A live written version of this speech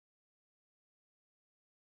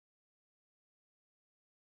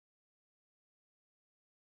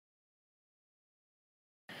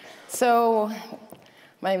So,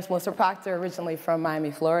 my name is Melissa Proctor, originally from Miami,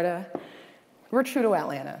 Florida. We're true to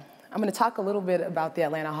Atlanta. I'm going to talk a little bit about the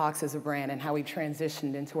Atlanta Hawks as a brand and how we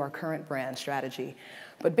transitioned into our current brand strategy.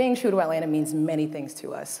 But being true to Atlanta means many things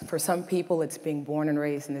to us. For some people, it's being born and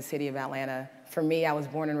raised in the city of Atlanta. For me, I was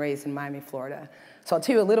born and raised in Miami, Florida. So I'll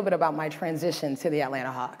tell you a little bit about my transition to the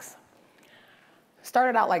Atlanta Hawks.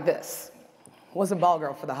 Started out like this. Was a ball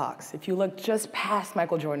girl for the Hawks. If you look just past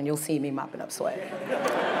Michael Jordan, you'll see me mopping up sweat.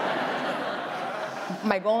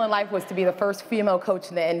 My goal in life was to be the first female coach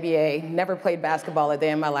in the NBA, never played basketball a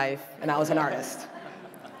day in my life, and I was an artist.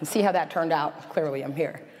 And see how that turned out? Clearly, I'm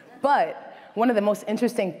here. But one of the most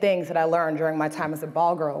interesting things that I learned during my time as a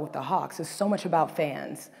ball girl with the Hawks is so much about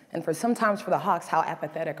fans. And sometimes for the Hawks, how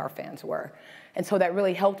apathetic our fans were. And so that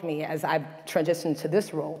really helped me as I've transitioned to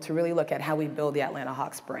this role to really look at how we build the Atlanta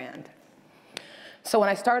Hawks brand. So when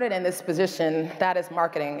I started in this position, that is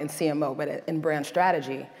marketing and CMO, but in brand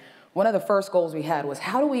strategy, one of the first goals we had was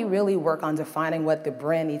how do we really work on defining what the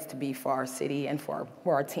brand needs to be for our city and for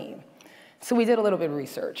our team? So we did a little bit of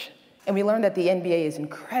research, and we learned that the NBA is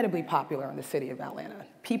incredibly popular in the city of Atlanta.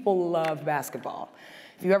 People love basketball.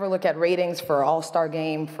 If you ever look at ratings for All-Star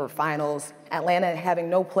Game, for finals, Atlanta having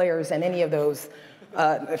no players in any of those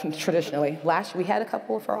traditionally. Last year we had a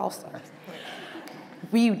couple for All-Stars.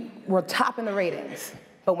 We were top in the ratings,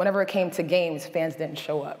 but whenever it came to games, fans didn't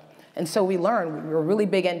show up. And so we learned we were a really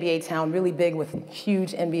big NBA town, really big with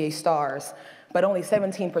huge NBA stars, but only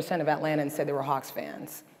 17% of Atlantans said they were Hawks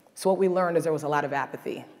fans. So what we learned is there was a lot of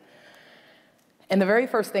apathy. And the very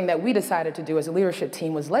first thing that we decided to do as a leadership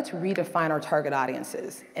team was let's redefine our target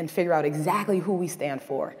audiences and figure out exactly who we stand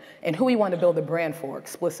for and who we want to build a brand for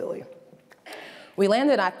explicitly. We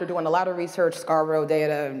landed after doing a lot of research, Scarborough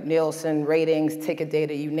data, Nielsen, ratings, ticket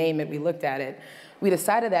data, you name it, we looked at it. We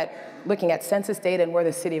decided that looking at census data and where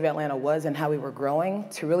the city of Atlanta was and how we were growing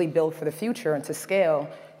to really build for the future and to scale,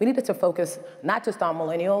 we needed to focus not just on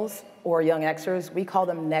millennials or young Xers, we call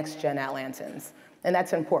them next-gen Atlantans, and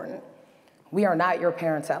that's important. We are not your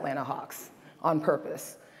parents' Atlanta Hawks on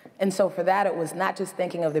purpose. And so for that, it was not just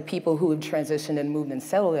thinking of the people who had transitioned and moved and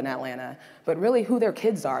settled in Atlanta, but really who their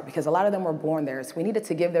kids are, because a lot of them were born there. So we needed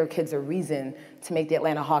to give their kids a reason to make the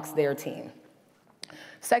Atlanta Hawks their team.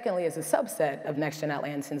 Secondly, as a subset of next-gen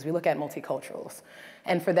Atlantans, we look at multiculturals.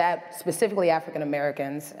 And for that, specifically African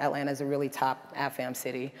Americans, Atlanta is a really top AFAM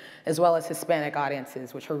city, as well as Hispanic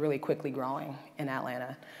audiences, which are really quickly growing in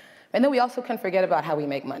Atlanta. And then we also couldn't forget about how we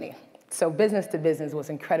make money. So business to business was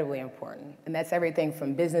incredibly important. And that's everything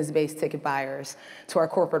from business-based ticket buyers to our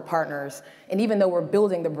corporate partners. And even though we're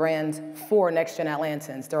building the brand for next-gen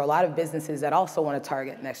Atlantans, there are a lot of businesses that also want to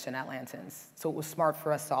target next-gen Atlantans. So it was smart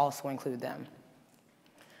for us to also include them.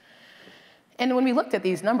 And when we looked at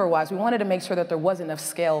these number-wise, we wanted to make sure that there was enough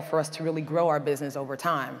scale for us to really grow our business over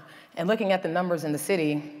time. And looking at the numbers in the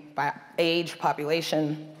city by age,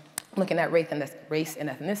 population, looking at race and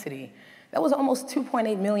ethnicity, that was almost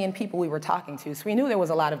 2.8 million people we were talking to, so we knew there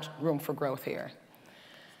was a lot of room for growth here.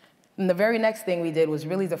 And the very next thing we did was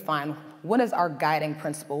really define what is our guiding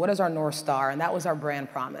principle, what is our North Star, and that was our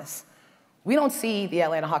brand promise. We don't see the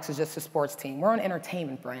Atlanta Hawks as just a sports team, we're an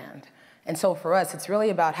entertainment brand. And so for us, it's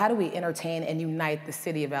really about how do we entertain and unite the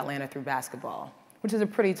city of Atlanta through basketball, which is a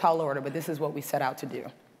pretty tall order, but this is what we set out to do.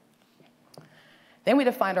 Then we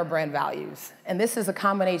defined our brand values, and this is a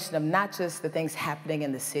combination of not just the things happening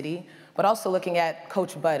in the city, but also looking at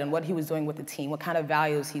Coach Bud and what he was doing with the team, what kind of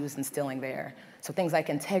values he was instilling there. So things like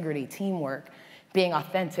integrity, teamwork, being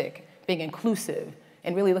authentic, being inclusive,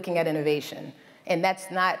 and really looking at innovation. And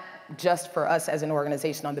that's not just for us as an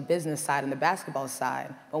organization on the business side and the basketball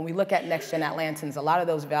side. When we look at next-gen Atlantans, a lot of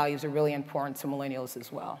those values are really important to millennials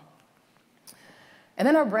as well. And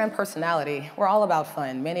then our brand personality, we're all about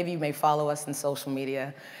fun. Many of you may follow us in social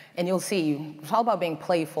media, and you'll see it's all about being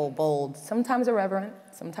playful, bold, sometimes irreverent,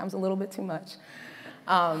 sometimes a little bit too much,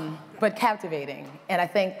 but captivating. And I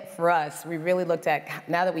think for us, we really looked at,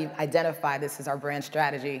 now that we've identified this as our brand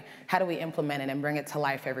strategy, how do we implement it and bring it to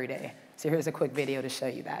life every day? So here's a quick video to show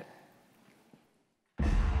you that.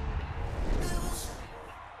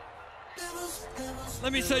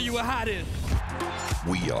 Let me show you what hot is.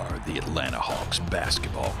 We are the Atlanta Hawks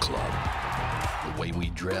basketball club. The way we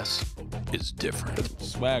dress is different.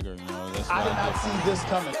 Swagger, you know. That's I did not see this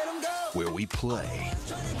coming. Where we play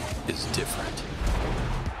is different.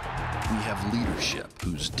 We have leadership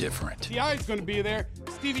who's different. T.I.'s gonna be there.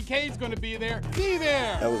 Stevie K's gonna be there. Be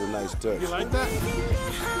there! That was a nice touch. You like that?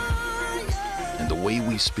 And the way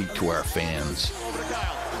we speak to our fans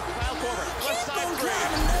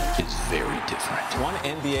is very different. One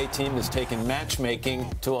NBA team has taken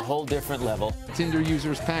matchmaking to a whole different level. Tinder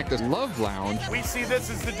users packed a love lounge. We see this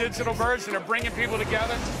as the digital version of bringing people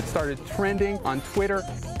together. It started trending on Twitter.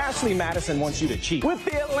 Ashley Madison wants you to cheat with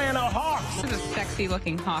the Atlanta Hawks. This is a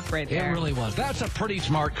sexy-looking hawk right there. It really was. That's a pretty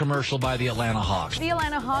smart commercial by the Atlanta Hawks. The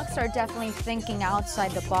Atlanta Hawks are definitely thinking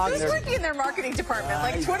outside the box. Who's working in their marketing department?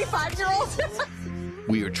 Like 25-year-olds?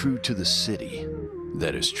 We are true to the city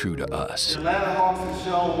that is true to us. The Atlanta Hawks has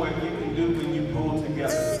shown what you can do when you pull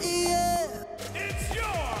together. It's your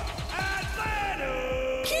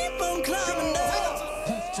Atlanta! Keep on climbing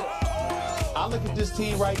I look at this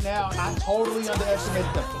team right now, and I totally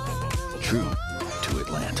underestimate them. True to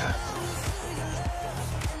Atlanta.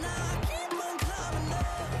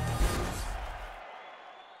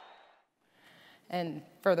 And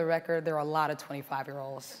for the record, there are a lot of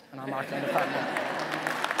 25-year-olds in our marketing department.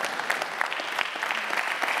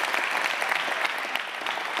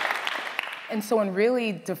 And so in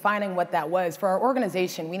really defining what that was, for our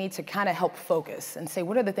organization, we need to kind of help focus and say,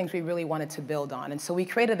 what are the things we really wanted to build on? And so we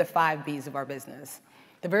created the 5 Bs of our business.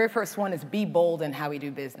 The very first one is be bold in how we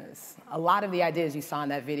do business. A lot of the ideas you saw in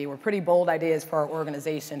that video were pretty bold ideas for our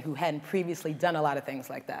organization who hadn't previously done a lot of things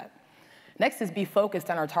like that. Next is be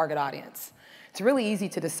focused on our target audience. It's really easy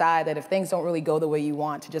to decide that if things don't really go the way you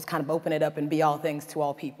want, to just kind of open it up and be all things to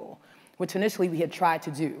all people, which initially we had tried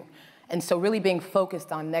to do. And so really being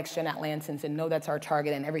focused on next-gen Atlantans and know that's our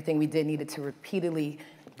target, and everything we did needed to repeatedly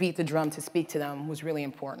beat the drum to speak to them was really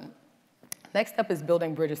important. Next up is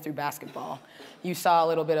building bridges through basketball. You saw a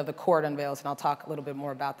little bit of the court unveils, and I'll talk a little bit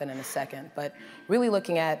more about that in a second. But really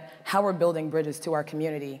looking at how we're building bridges to our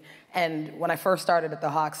community. And when I first started at the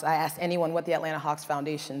Hawks, I asked anyone what the Atlanta Hawks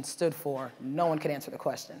Foundation stood for. No one could answer the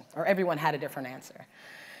question, or everyone had a different answer.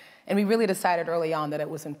 And we really decided early on that it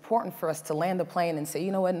was important for us to land the plane and say,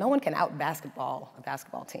 you know what, no one can out-basketball a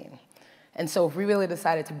basketball team. And so if we really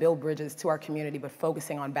decided to build bridges to our community, but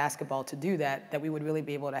focusing on basketball to do that, that we would really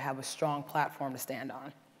be able to have a strong platform to stand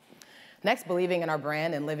on. Next, believing in our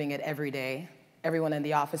brand and living it every day. Everyone in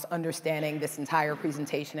the office understanding this entire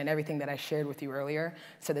presentation and everything that I shared with you earlier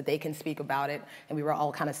so that they can speak about it, and we were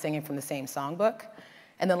all kind of singing from the same songbook.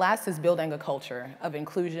 And the last is building a culture of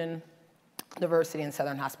inclusion, diversity, and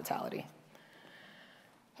Southern hospitality.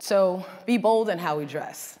 So be bold in how we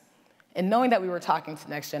dress. And knowing that we were talking to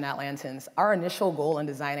next-gen Atlantans, our initial goal in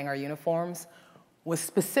designing our uniforms was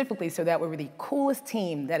specifically so that we were the coolest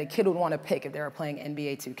team that a kid would want to pick if they were playing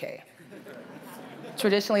NBA 2K.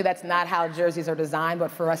 Traditionally, that's not how jerseys are designed,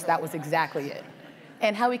 but for us, that was exactly it.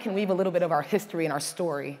 And how we can weave a little bit of our history and our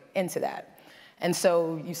story into that. And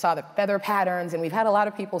so you saw the feather patterns, and we've had a lot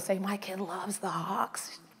of people say, my kid loves the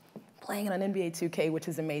Hawks, playing on NBA 2K, which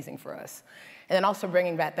is amazing for us. And then also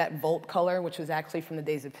bringing back that Volt color, which was actually from the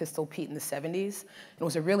days of Pistol Pete in the 70s. It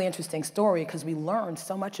was a really interesting story because we learned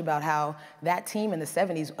so much about how that team in the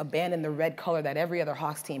 70s abandoned the red color that every other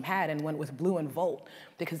Hawks team had and went with blue and Volt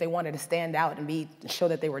because they wanted to stand out and show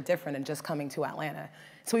that they were different and just coming to Atlanta.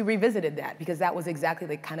 So we revisited that because that was exactly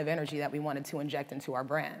the kind of energy that we wanted to inject into our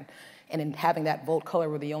brand. And in having that Volt color,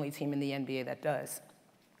 we're the only team in the NBA that does.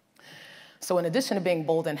 So in addition to being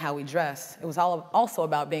bold in how we dress, it was also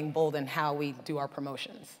about being bold in how we do our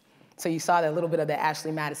promotions. So you saw that little bit of the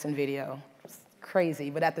Ashley Madison video. It's crazy,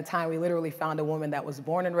 but at the time, we literally found a woman that was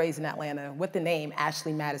born and raised in Atlanta with the name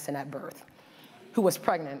Ashley Madison at birth, who was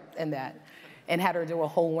pregnant in that, and had her do a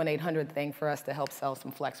whole 1-800 thing for us to help sell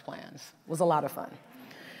some flex plans. It was a lot of fun.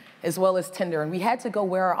 As well as Tinder, and we had to go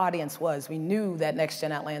where our audience was. We knew that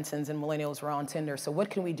next-gen Atlantans and millennials were on Tinder, so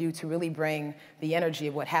what can we do to really bring the energy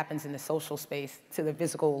of what happens in the social space to the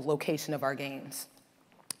physical location of our games?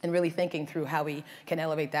 And really thinking through how we can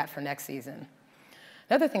elevate that for next season.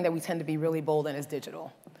 Another thing that we tend to be really bold in is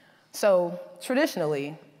digital. So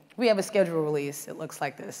traditionally, we have a schedule release. It looks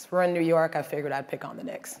like this. We're in New York. I figured I'd pick on the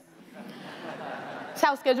Knicks. It's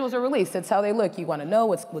how schedules are released. It's how they look. You want to know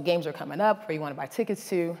what games are coming up, where you want to buy tickets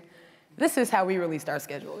to. This is how we released our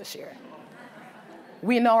schedule this year.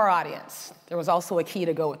 We know our audience. There was also a key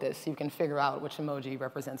to go with this, so you can figure out which emoji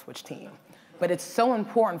represents which team. But it's so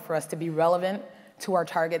important for us to be relevant to our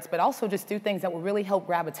targets, but also just do things that will really help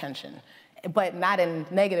grab attention, but not in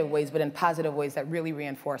negative ways, but in positive ways that really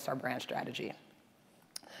reinforce our brand strategy.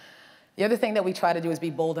 The other thing that we try to do is be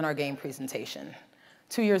bold in our game presentation.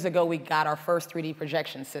 2 years ago, we got our first 3D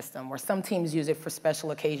projection system, where some teams use it for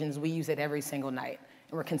special occasions. We use it every single night.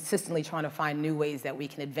 And we're consistently trying to find new ways that we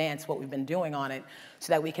can advance what we've been doing on it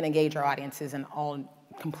so that we can engage our audiences in all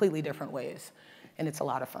completely different ways. And it's a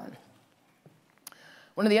lot of fun.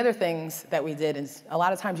 One of the other things that we did is a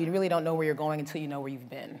lot of times you really don't know where you're going until you know where you've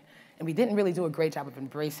been. and we didn't really do a great job of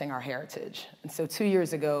embracing our heritage. And so 2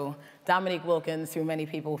 years ago, Dominique Wilkins, who many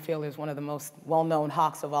people feel is one of the most well-known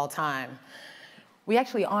Hawks of all time, we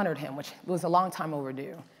actually honored him, which was a long time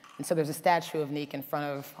overdue. And so there's a statue of Nick in front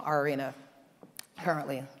of our arena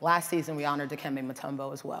currently. Last season, we honored Dikembe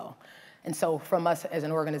Mutombo as well. And so from us as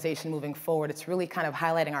an organization moving forward, it's really kind of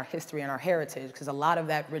highlighting our history and our heritage, because a lot of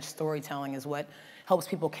that rich storytelling is what helps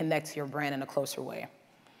people connect to your brand in a closer way.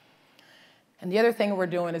 And the other thing we're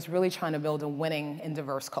doing is really trying to build a winning and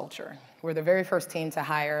diverse culture. We're the very first team to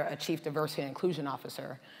hire a chief diversity and inclusion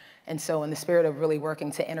officer. And so in the spirit of really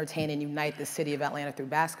working to entertain and unite the city of Atlanta through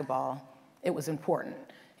basketball, it was important.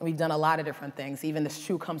 And we've done a lot of different things, even this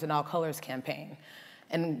Shoe Comes in All Colors campaign.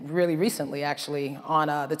 And really recently, actually, on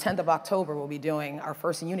the 10th of October, we'll be doing our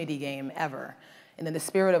first Unity game ever. And in the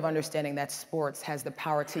spirit of understanding that sports has the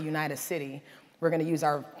power to unite a city, we're going to use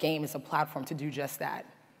our game as a platform to do just that.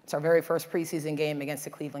 It's our very first preseason game against the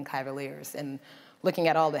Cleveland Cavaliers. And looking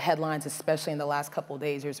at all the headlines, especially in the last couple of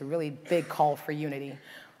days, there's a really big call for unity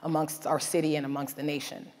amongst our city and amongst the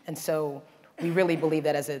nation. And so we really believe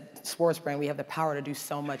that as a sports brand, we have the power to do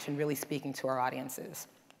so much in really speaking to our audiences.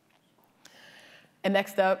 And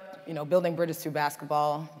next up, building bridges through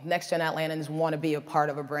basketball. Next-gen Atlantans want to be a part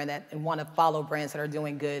of a brand and want to follow brands that are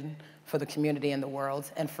doing good for the community and the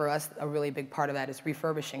world. And for us, a really big part of that is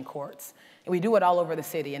refurbishing courts. And we do it all over the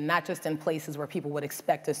city, and not just in places where people would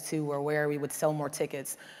expect us to or where we would sell more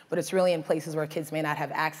tickets, but it's really in places where kids may not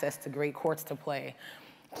have access to great courts to play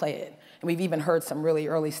it. And we've even heard some really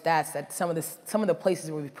early stats that some of the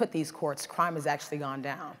places where we put these courts, crime has actually gone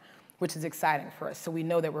down, which is exciting for us. So we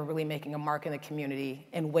know that we're really making a mark in the community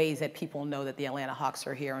in ways that people know that the Atlanta Hawks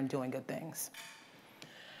are here and doing good things.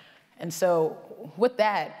 And so with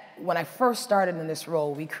that, when I first started in this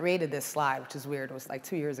role, we created this slide, which is weird. It was like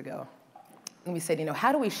 2 years ago. And we said,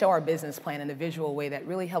 how do we show our business plan in a visual way that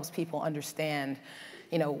really helps people understand,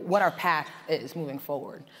 what our path is moving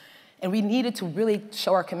forward? And we needed to really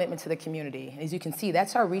show our commitment to the community. And as you can see,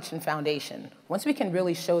 that's our reach and foundation. Once we can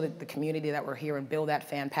really show the community that we're here and build that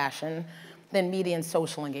fan passion, then media and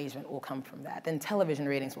social engagement will come from that. Then television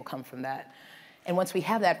ratings will come from that. And once we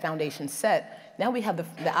have that foundation set, now we have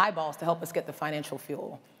the eyeballs to help us get the financial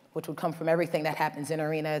fuel, which would come from everything that happens in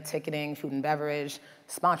arena, ticketing, food and beverage,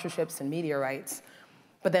 sponsorships, and media rights.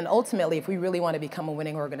 But then ultimately, if we really want to become a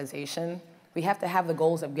winning organization, we have to have the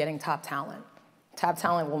goals of getting top talent. Top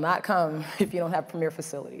talent will not come if you don't have premier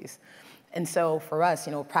facilities. And so for us,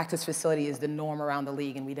 practice facility is the norm around the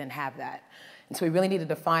league, and we didn't have that. And so we really needed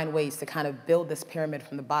to find ways to kind of build this pyramid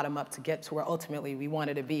from the bottom up to get to where ultimately we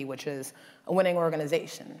wanted to be, which is a winning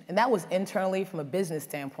organization. And that was internally from a business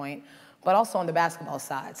standpoint, but also on the basketball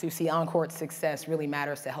side. So you see on-court success really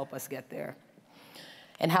matters to help us get there.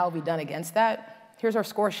 And how have we done against that? Here's our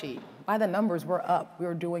score sheet. By the numbers, we're up. We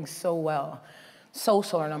were doing so well.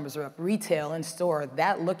 Social, our numbers are up. Retail, in-store,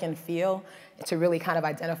 that look and feel to really kind of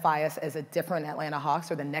identify us as a different Atlanta Hawks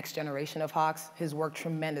or the next generation of Hawks has worked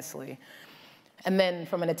tremendously. And then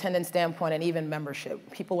from an attendance standpoint and even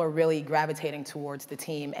membership, people are really gravitating towards the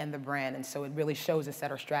team and the brand. And so it really shows us that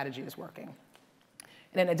our strategy is working.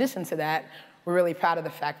 And in addition to that, we're really proud of the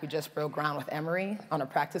fact we just broke ground with Emory on a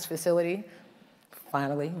practice facility.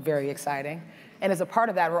 Finally, very exciting. And as a part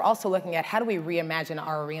of that, we're also looking at how do we reimagine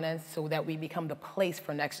our arenas so that we become the place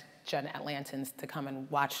for next-gen Atlantans to come and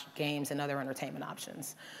watch games and other entertainment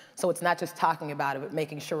options. So it's not just talking about it, but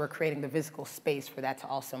making sure we're creating the physical space for that to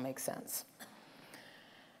also make sense.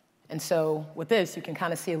 And so with this, you can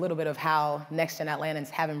kind of see a little bit of how next-gen Atlantans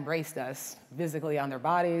have embraced us physically on their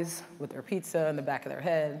bodies, with their pizza in the back of their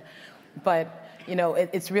head. But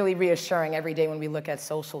it's really reassuring every day when we look at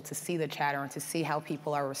social to see the chatter and to see how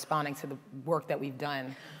people are responding to the work that we've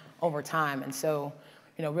done over time. And so,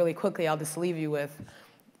 really quickly, I'll just leave you with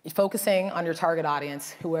focusing on your target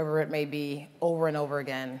audience, whoever it may be, over and over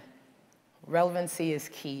again. Relevancy is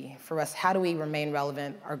key. For us, how do we remain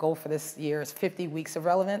relevant? Our goal for this year is 50 weeks of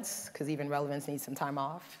relevance, because even relevance needs some time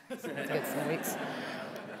off to get some weeks.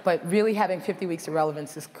 But really having 50 weeks of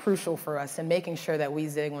relevance is crucial for us and making sure that we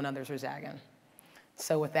zig when others are zagging.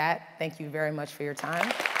 So with that, thank you very much for your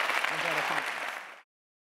time.